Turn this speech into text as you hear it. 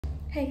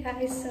Hey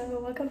guys, so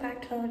welcome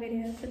back to another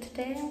video. So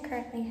today I'm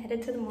currently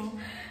headed to the mall.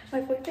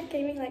 My boyfriend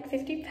gave me like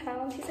 50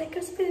 pounds. He's like,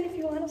 go spend it if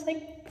you want. I was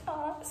like,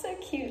 oh, so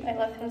cute. I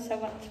love him so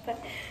much.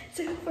 But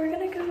so we're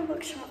gonna go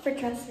look shop for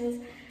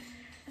dresses.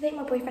 I think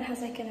my boyfriend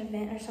has like an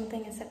event or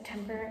something in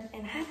September,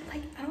 and I had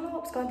like, I don't know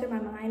what was going through my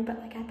mind, but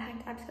like I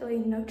packed absolutely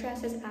no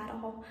dresses at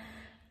all.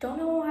 Don't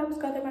know what was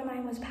going through my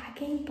mind was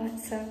packing, but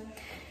so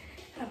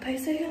I'm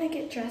basically gonna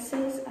get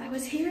dresses. I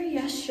was here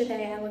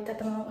yesterday. I looked at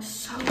the mall. It was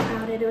so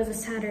crowded. It was a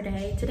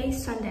Saturday.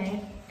 Today's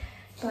Sunday.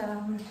 But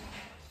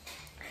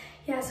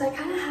yeah, so I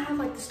kind of have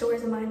like the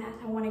stores in mind that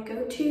I want to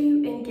go to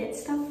and get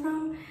stuff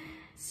from.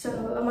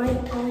 So I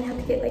might only have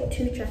to get like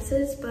 2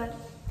 dresses, but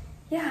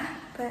yeah.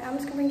 But I'm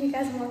just gonna bring you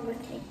guys along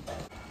with me.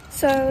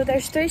 So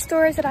there's 3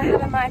 stores that I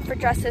have in mind for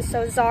dresses.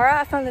 So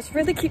Zara, I found this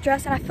really cute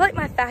dress, and I feel like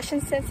my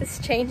fashion sense is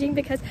changing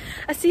because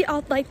I see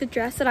all like the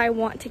dress that I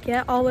want to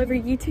get all over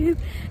YouTube,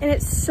 and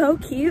it's so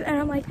cute, and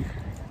I'm like,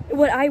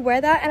 would I wear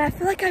that? And I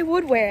feel like I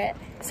would wear it.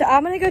 So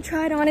I'm gonna go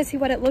try it on and see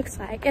what it looks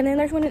like. And then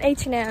there's one in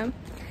H&M,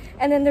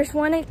 and then there's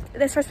one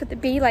that starts with the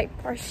B, like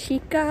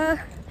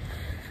Mykela,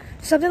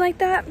 something like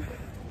that.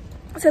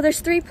 So there's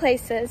 3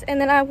 places, and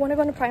then I want to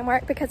go to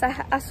Primark because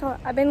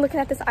I've been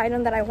looking at this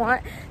item that I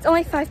want. It's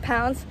only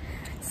 £5,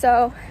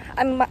 so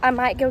I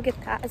might go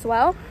get that as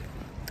well.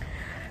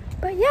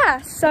 But yeah,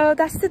 so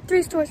that's the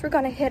 3 stores we're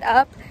gonna hit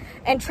up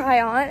and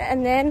try on,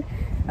 and then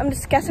I'm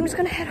just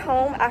gonna head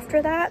home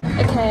after that.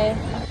 Okay,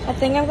 I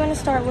think I'm gonna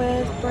start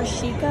with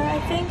Mykela.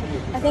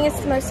 I think it's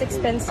the most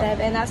expensive,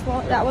 and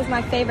that was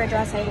my favorite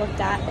dress I looked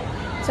at.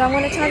 So I'm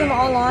gonna try them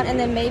all on and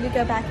then maybe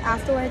go back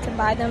afterwards and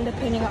buy them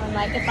depending on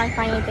like if I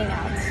find anything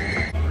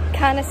else.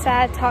 Kind of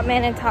sad Top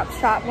Man and Top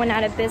Shop went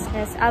out of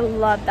business. I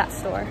love that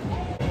store.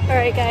 All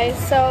right guys,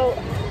 so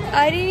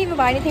I didn't even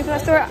buy anything from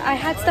that store. I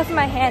had stuff in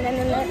my hand, and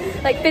then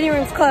the like fitting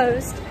room's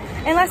closed.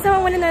 And last time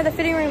I went in there, the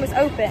fitting room was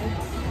open.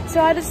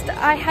 So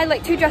I had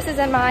like 2 dresses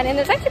in mind, and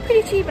it's actually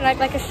pretty cheap, and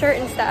like a shirt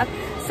and stuff.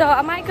 So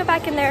I might go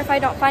back in there if I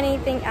don't find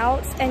anything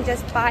else and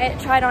just buy it,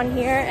 try it on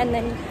here, and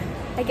then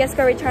I guess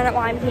go return it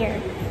while I'm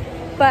here.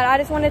 But I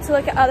just wanted to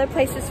look at other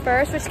places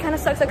first, which kind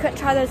of sucks I couldn't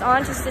try those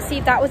on just to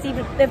see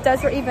if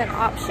those were even an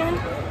option.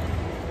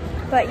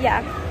 But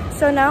yeah,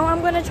 so now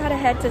I'm gonna try to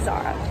head to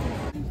Zara.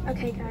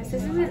 Okay guys,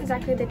 this isn't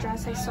exactly the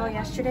dress I saw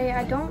yesterday.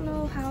 I don't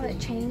know how it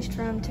changed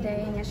from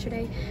today and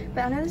yesterday,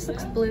 but I know this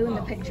looks blue in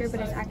the picture, but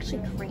it's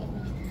actually green.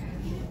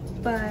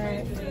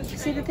 But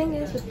see, the thing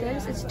is with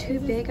this, it's too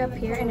big up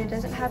here and it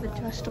doesn't have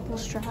adjustable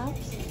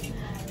straps.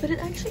 But it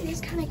actually is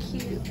kind of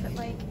cute, but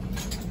like,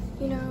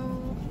 you know,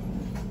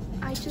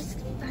 I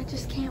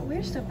just can't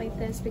wear stuff like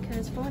this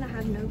because for one, I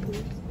have no boobs,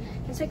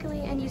 and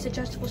secondly, I use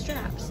adjustable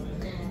straps.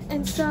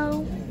 And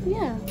so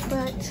yeah,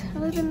 but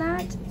other than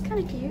that, it's kind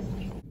of cute.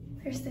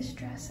 There's this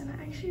dress, and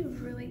I actually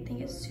really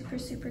think it's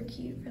super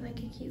cute for like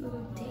a cute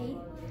little date,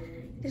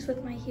 just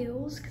with my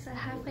heels, because I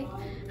have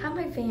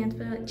my Vans,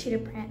 but like cheetah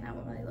print, that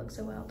won't really look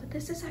so well. But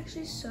this is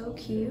actually so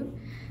cute.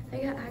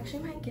 Like I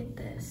actually might get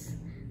this.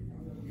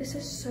 This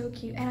is so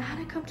cute, and I had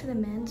to come to the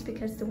men's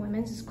because the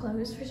women's is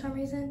closed for some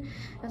reason.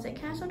 I was like,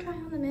 can I still try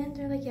on the men's?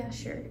 They're like, yeah,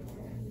 sure.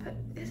 But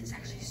this is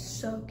actually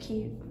so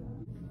cute.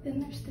 Then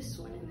there's this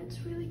one, and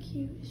it's really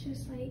cute. It's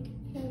just like,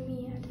 you know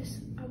me,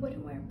 I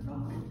wouldn't wear a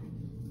bra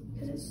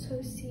because it's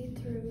so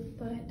see-through,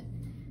 but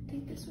I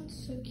think this one's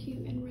so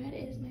cute, and red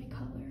is my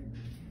color.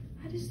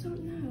 I just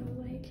don't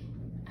know, like,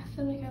 I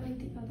feel like I like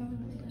the other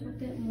one a little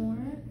bit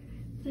more.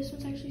 This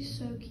one's actually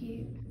so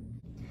cute.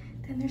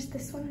 Then there's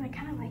this one, and I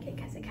kind of like it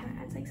because it kind of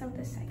adds like some of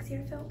the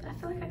sexier feel, but I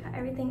feel like I got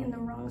everything in the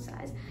wrong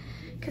size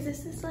because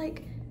this is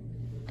like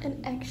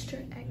an extra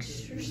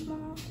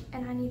small,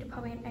 and I need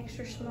probably an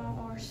extra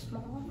small or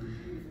small,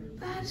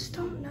 but I just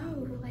don't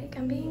know. Like,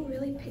 I'm being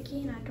really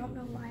picky, and I don't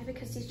know why,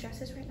 because these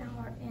dresses right now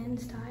are in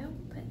style,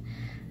 but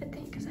I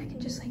think because I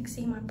can just like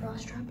see my bra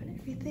strap and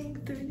everything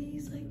through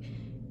these, like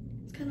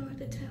it's kind of hard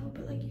to tell,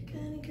 but like you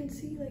kind of can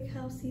see like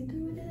how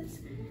see-through it is.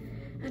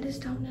 I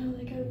just don't know,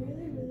 like I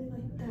really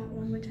like that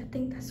one, which I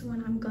think that's the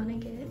one I'm gonna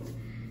get,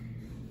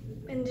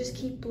 and just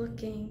keep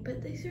looking.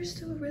 But these are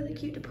still really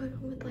cute to put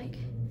on with like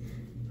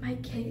my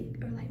cake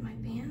or like my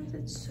Vans.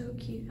 It's so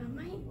cute. I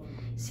might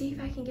see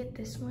if I can get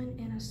this one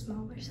in a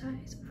smaller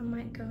size. I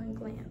might go and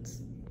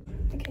glance.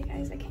 Okay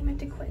guys, I came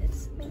into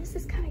quiz. I mean, this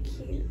is kind of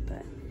cute,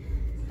 but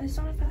I just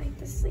don't know if I like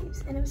the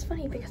sleeves. And it was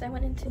funny because I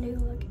went into New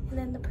Look, and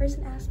then the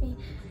person asked me,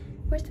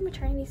 where's the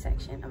maternity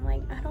section? I'm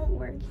like, I don't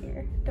work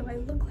here. Do I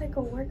look like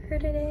a worker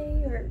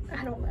today? Or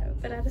I don't know,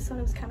 but I just thought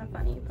it was kind of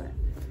funny. But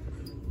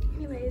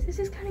anyways, this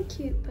is kind of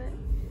cute, but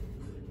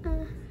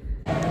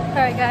all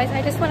right guys,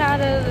 I just went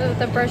out of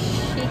the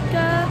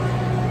Mykela.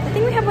 I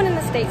think we have one in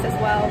the States as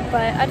well,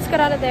 but I just got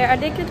out of there. I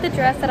did get the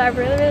dress that I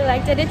really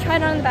liked. I did try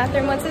it on in the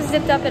bathroom. Once it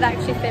zipped up, it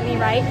actually fit me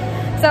right.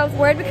 So I was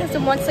worried because the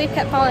one sleeve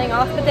kept falling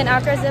off, but then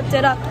after I zipped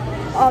it up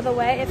all the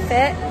way, it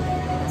fit.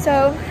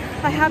 So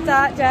I have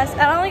that dress.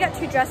 I only got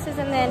 2 dresses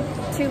and then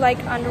 2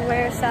 like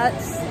underwear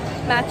sets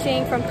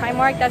matching from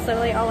Primark. That's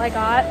literally all I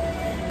got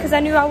because I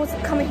knew I was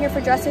coming here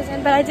for dresses,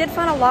 but I did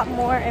find a lot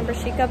more in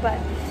Mykela, but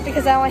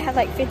because I only had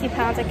like 50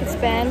 pounds I could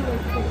spend.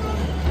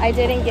 I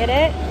didn't get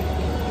it,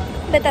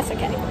 but that's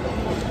okay.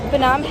 But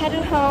now I'm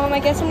headed home. I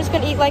guess I'm just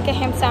gonna eat like a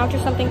ham sandwich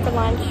or something for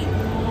lunch.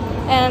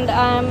 And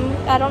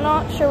I don't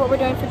not sure what we're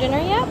doing for dinner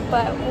yet,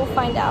 but we'll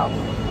find out.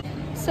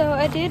 So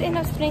I did end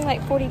up spending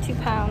like 42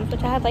 pounds,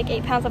 which I had like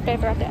 8 pounds left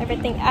over after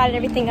added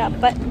everything up,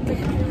 but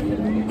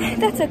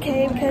that's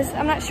okay because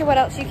I'm not sure what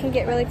else you can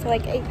get really for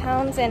like 8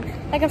 pounds. And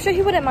like, I'm sure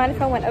he wouldn't mind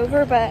if I went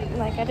over, but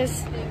like, I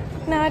just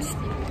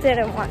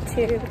didn't want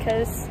to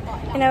because,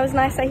 you know, it was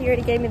nice that he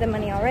already gave me the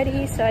money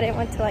already, so I didn't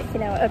want to like, you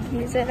know,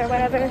 abuse it or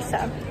whatever,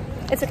 so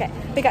it's okay.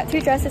 We got 2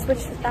 dresses,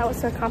 which that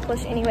was to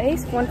accomplish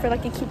anyways. One for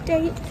like a cute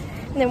date,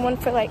 and then one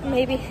for like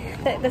maybe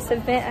this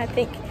event I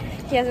think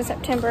he has in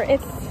September.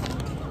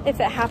 If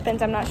it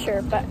happens, I'm not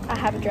sure, but I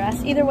have a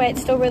dress. Either way,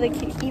 it's still really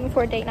cute, even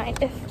for a date night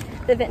if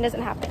the event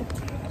doesn't happen.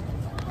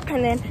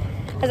 And then,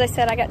 as I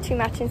said, I got 2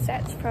 matching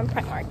sets from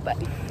Primark, but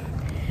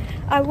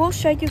I will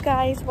show you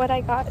guys what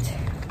I got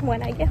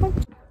when I get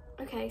home.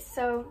 Okay,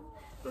 so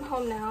I'm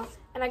home now,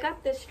 and I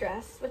got this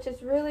dress, which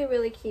is really,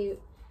 really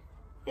cute.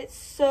 It's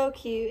so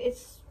cute.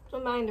 It's,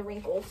 don't mind the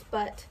wrinkles,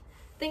 but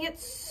I think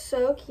it's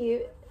so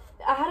cute.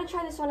 I had to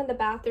try this one in the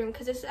bathroom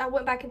because I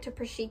went back into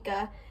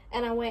Prashika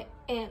and I went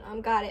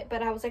and got it,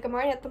 but I was like, I'm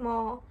already at the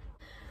mall.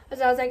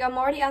 So I was like, I'm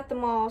already at the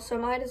mall, so I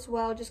might as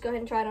well just go ahead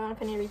and try it on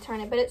if I need to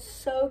return it. But it's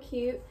so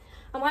cute.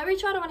 I might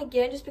retry it on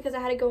again just because I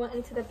had to go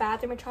into the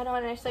bathroom and try it on,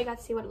 and I actually got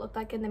to see what it looked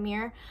like in the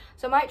mirror.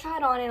 So I might try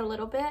it on in a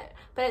little bit,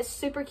 but it's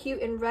super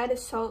cute, and red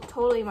is so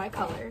totally my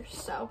color.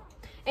 So,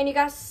 and you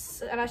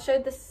guys, and I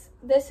showed this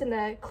in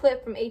the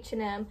clip from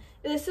H&M.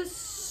 This is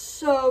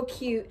so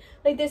cute.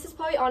 Like, this is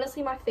probably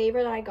honestly my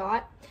favorite that I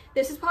got.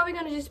 This is probably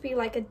gonna just be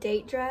like a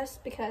date dress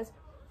because,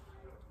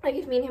 like,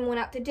 if me and him went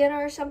out to dinner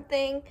or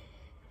something,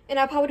 and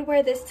I probably would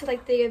wear this to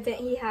like the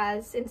event he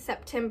has in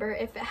September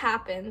if it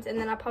happens, and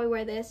then I'll probably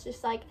wear this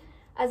just like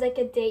as like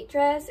a date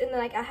dress. And then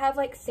like I have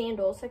like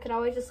sandals, so I could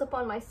always just slip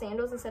on my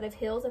sandals instead of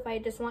heels if I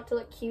just want to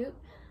look cute.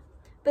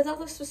 But I thought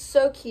this was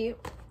so cute.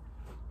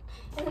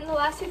 And then the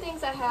last 2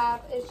 things I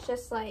have is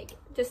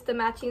just the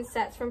matching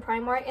sets from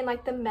Primark and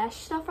like the mesh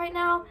stuff right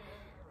now.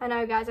 I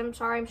know, guys, I'm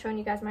sorry I'm showing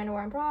you guys my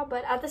underwear and bra,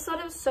 but I just thought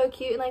it was so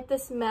cute. And like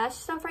this mesh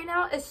stuff right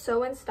now is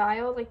so in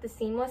style, like the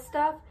seamless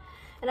stuff.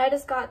 And I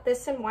just got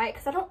this in white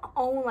because I don't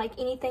own like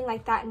anything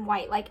like that in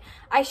white. Like,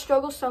 I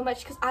struggle so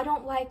much because I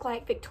don't like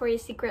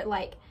Victoria's Secret,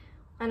 like,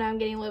 I know I'm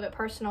getting a little bit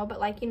personal, but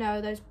like, you know,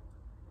 those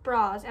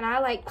bras, and I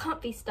like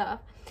comfy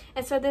stuff.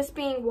 And so this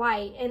being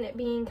white and it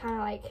being kind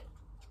of like,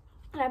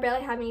 and I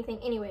barely have anything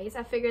anyways,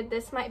 I figured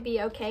this might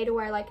be okay to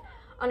wear like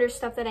under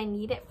stuff that I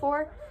need it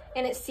for,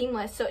 and it's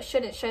seamless, so it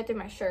shouldn't show through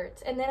my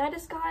shirts. And then I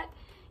just got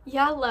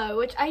yellow,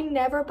 which I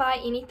never buy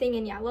anything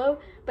in yellow,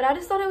 but I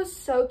just thought it was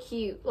so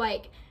cute,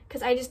 like,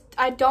 because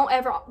I don't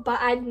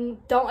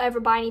ever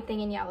buy anything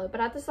in yellow,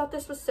 but I just thought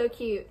this was so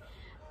cute.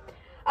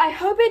 I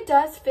hope it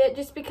does fit,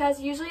 just because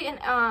usually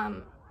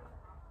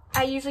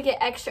I usually get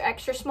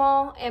extra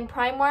small in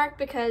Primark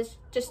because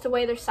just the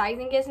way their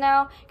sizing is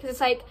now, because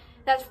it's like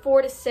that's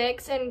 4 to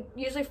 6, and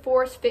usually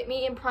 4s fit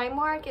me in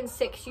Primark and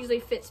 6 usually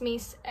fits me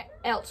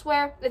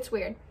elsewhere. It's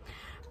weird,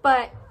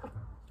 but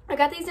I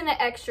got these in an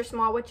extra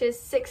small, which is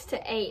 6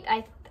 to 8,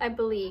 I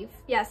believe.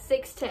 Yeah,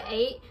 6 to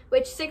 8,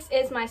 which 6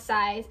 is my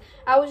size.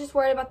 I was just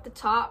worried about the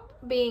top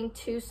being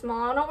too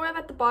small. I don't worry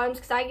about the bottoms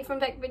because I get from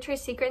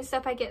Victoria's Secret and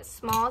stuff, I get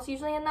smalls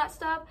usually in that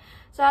stuff.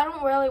 So I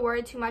don't really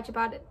worry too much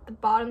about it, the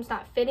bottoms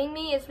not fitting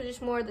me. It's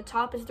just more the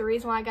top is the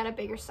reason why I got a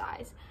bigger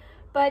size.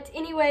 But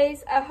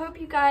anyways, I hope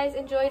you guys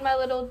enjoyed my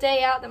little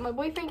day out that my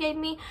boyfriend gave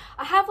me.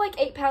 I have like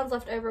 8 pounds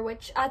left over,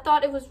 which I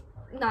thought it was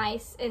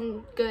nice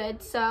and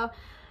good. So,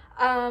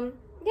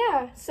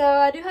 yeah, so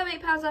I do have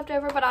 8 pounds left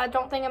over, but I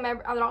don't think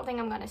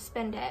I'm gonna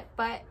spend it.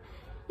 But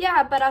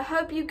yeah, but I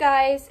hope you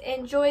guys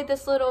enjoyed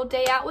this little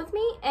day out with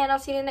me, and I'll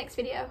see you in the next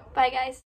video. Bye, guys.